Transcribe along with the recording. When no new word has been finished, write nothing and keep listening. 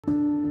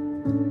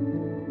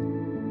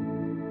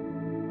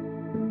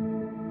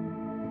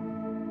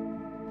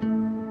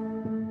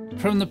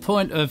From the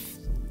point of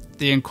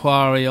the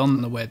inquiry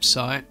on the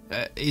website,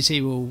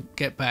 Izzy will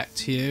get back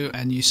to you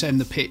and you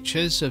send the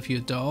pictures of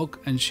your dog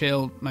and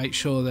she'll make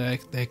sure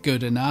they're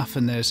good enough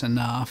and there's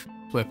enough.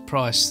 We'll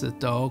price the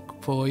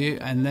dog for you,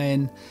 and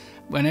then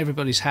when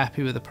everybody's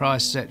happy with the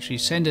prices, actually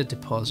send a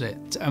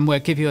deposit, and we'll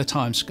give you a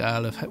time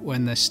scale of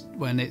when it's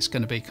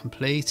going to be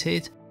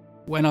completed.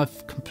 When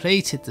I've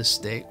completed the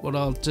stick, what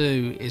I'll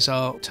do is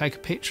I'll take a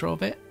picture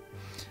of it.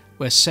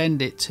 We'll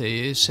send it to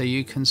you so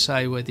you can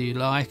say whether you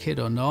like it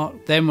or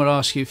not. Then we'll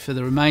ask you for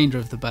the remainder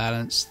of the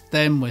balance.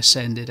 Then we'll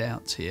send it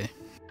out to you.